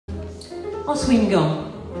en swingant,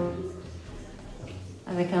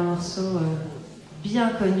 avec un morceau bien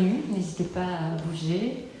connu, n'hésitez pas à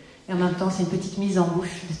bouger, et en même temps c'est une petite mise en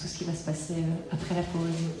bouche de tout ce qui va se passer après la pause.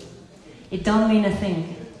 It don't mean a thing.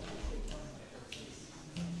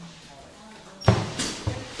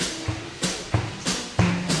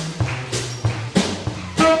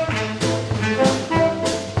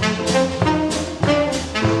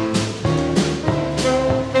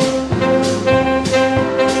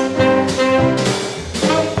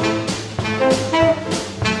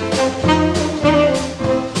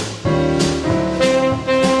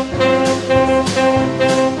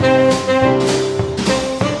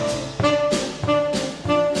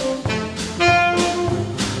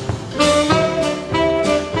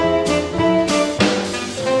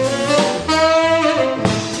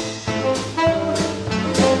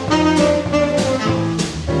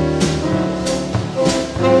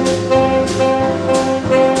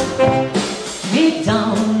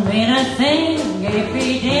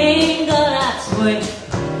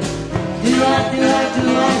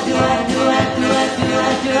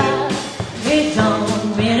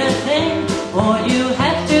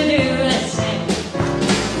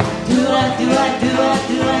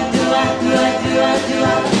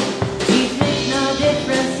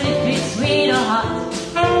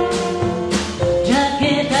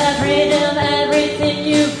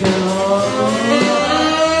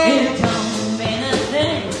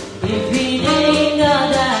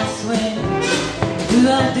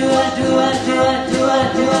 Dua, dua, dua, dua,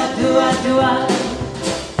 dua, dua, dua.